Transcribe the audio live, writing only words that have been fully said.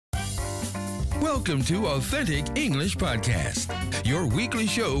Welcome to Authentic English Podcast, your weekly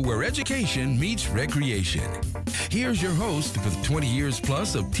show where education meets recreation. Here's your host with 20 years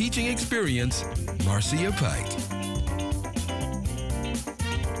plus of teaching experience, Marcia Pike.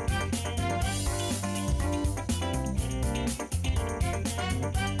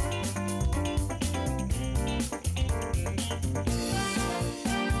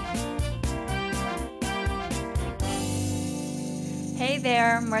 Hey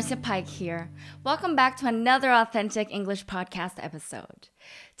there, Marcia Pike here. Welcome back to another Authentic English Podcast episode.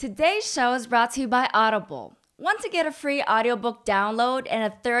 Today's show is brought to you by Audible. Want to get a free audiobook download and a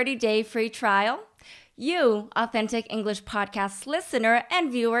 30-day free trial? You, Authentic English Podcast listener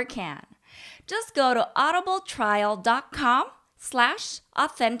and viewer can. Just go to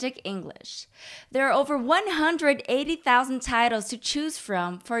audibletrial.com/authentic English. There are over 180,000 titles to choose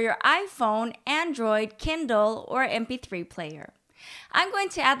from for your iPhone, Android, Kindle, or MP3 player. I'm going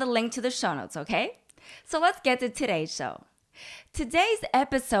to add the link to the show notes, okay? So let's get to today's show. Today's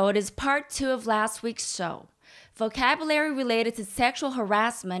episode is part 2 of last week's show, vocabulary related to sexual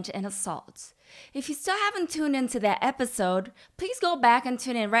harassment and assault. If you still haven't tuned into that episode, please go back and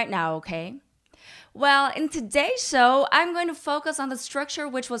tune in right now, okay? Well, in today's show, I'm going to focus on the structure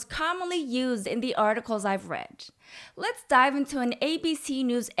which was commonly used in the articles I've read. Let's dive into an ABC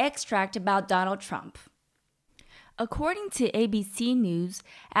News extract about Donald Trump. According to ABC News,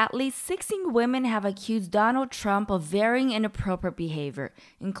 at least 16 women have accused Donald Trump of varying inappropriate behavior,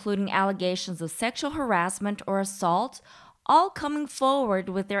 including allegations of sexual harassment or assault, all coming forward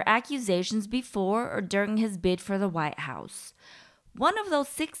with their accusations before or during his bid for the White House. One of those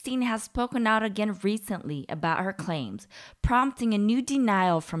 16 has spoken out again recently about her claims, prompting a new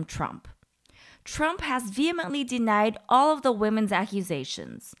denial from Trump. Trump has vehemently denied all of the women's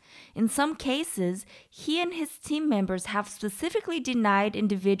accusations. In some cases, he and his team members have specifically denied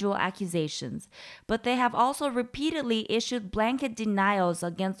individual accusations, but they have also repeatedly issued blanket denials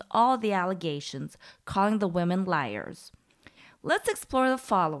against all the allegations, calling the women liars. Let's explore the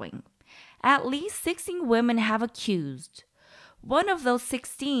following. At least 16 women have accused. One of those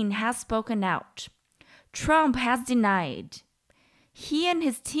 16 has spoken out. Trump has denied. He and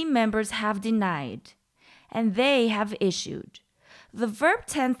his team members have denied, and they have issued. The verb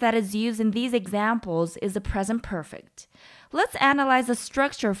tense that is used in these examples is the present perfect. Let's analyze the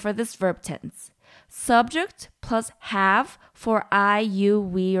structure for this verb tense. Subject plus have for I, you,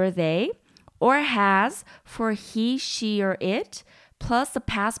 we, or they, or has for he, she, or it, plus the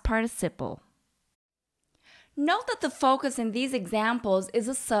past participle. Note that the focus in these examples is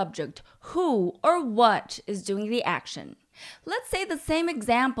a subject, who or what is doing the action. Let's say the same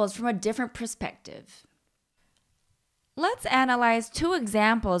examples from a different perspective. Let's analyze 2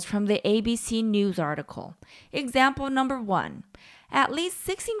 examples from the ABC News article. Example number 1. At least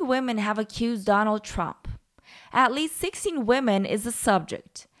 16 women have accused Donald Trump. At least 16 women is the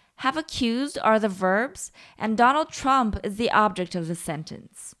subject. Have accused are the verbs, and Donald Trump is the object of the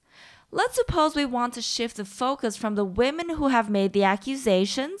sentence. Let's suppose we want to shift the focus from the women who have made the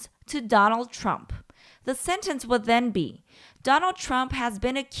accusations to Donald Trump. The sentence would then be, Donald Trump has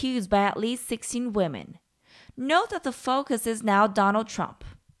been accused by at least 16 women. Note that the focus is now Donald Trump.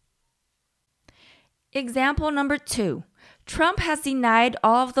 Example number 2. Trump has denied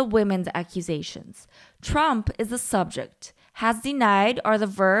all of the women's accusations. Trump is the subject. Has denied are the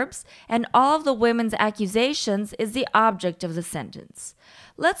verbs, and all of the women's accusations is the object of the sentence.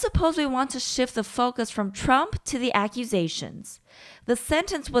 Let's suppose we want to shift the focus from Trump to the accusations. The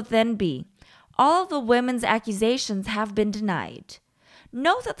sentence would then be, all of the women's accusations have been denied.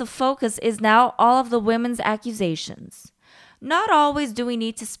 Note that the focus is now all of the women's accusations. Not always do we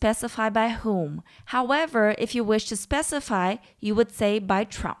need to specify by whom. However, if you wish to specify, you would say by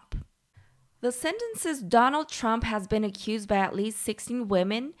Trump. The sentences Donald Trump has been accused by at least 16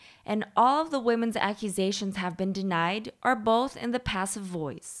 women and all of the women's accusations have been denied are both in the passive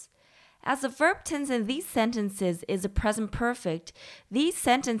voice. As the verb tense in these sentences is the present perfect, these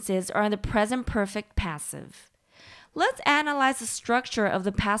sentences are in the present perfect passive. Let's analyze the structure of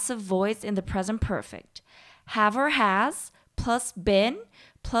the passive voice in the present perfect. Have or has plus been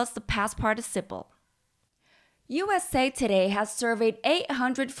plus the past participle. USA Today has surveyed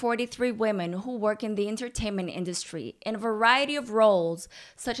 843 women who work in the entertainment industry in a variety of roles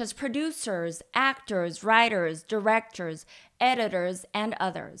such as producers, actors, writers, directors, editors, and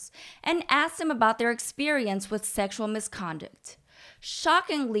others, and asked them about their experience with sexual misconduct.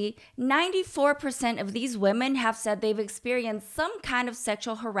 Shockingly, 94% of these women have said they've experienced some kind of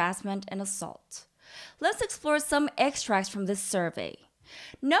sexual harassment and assault. Let's explore some extracts from this survey.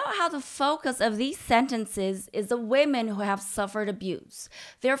 Note how the focus of these sentences is the women who have suffered abuse.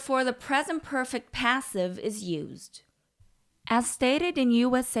 Therefore, the present perfect passive is used. As stated in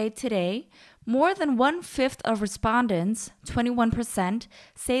USA Today, more than 1/5 of respondents, 21%,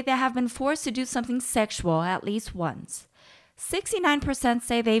 say they have been forced to do something sexual at least once. 69%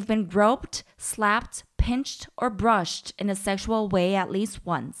 say they've been groped, slapped, pinched, or brushed in a sexual way at least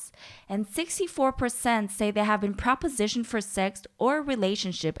once. And 64% say they have been propositioned for sex or a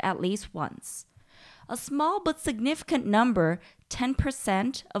relationship at least once. A small but significant number,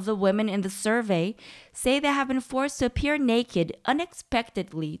 10% of the women in the survey, say they have been forced to appear naked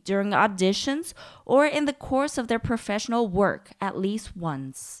unexpectedly during auditions or in the course of their professional work at least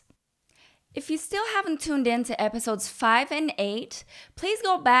once. If you still haven't tuned in to episodes 5 and 8, please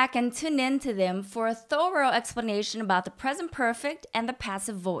go back and tune in to them for a thorough explanation about the present perfect and the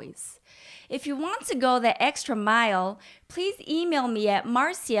passive voice. If you want to go the extra mile, please email me at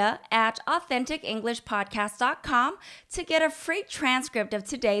marcia@authenticenglishpodcast.com to get a free transcript of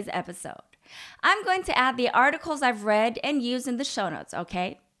today's episode. I'm going to add the articles I've read and used in the show notes,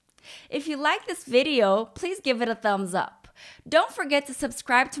 okay? If you like this video, please give it a thumbs up. Don't forget to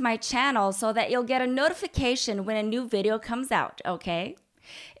subscribe to my channel so that you'll get a notification when a new video comes out, okay?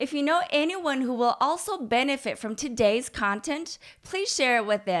 If you know anyone who will also benefit from today's content, please share it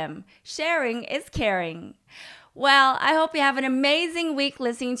with them. Sharing is caring. Well, I hope you have an amazing week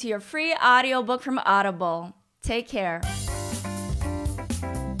listening to your free audiobook from Audible. Take care.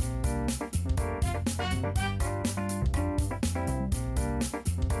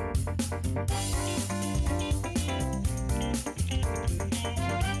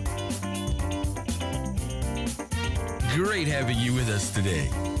 Great having you with us today.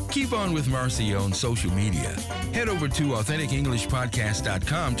 Keep on with Marcia on social media. Head over to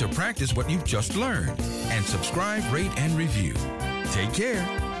AuthenticEnglishPodcast.com to practice what you've just learned. And subscribe, rate, and review. Take care.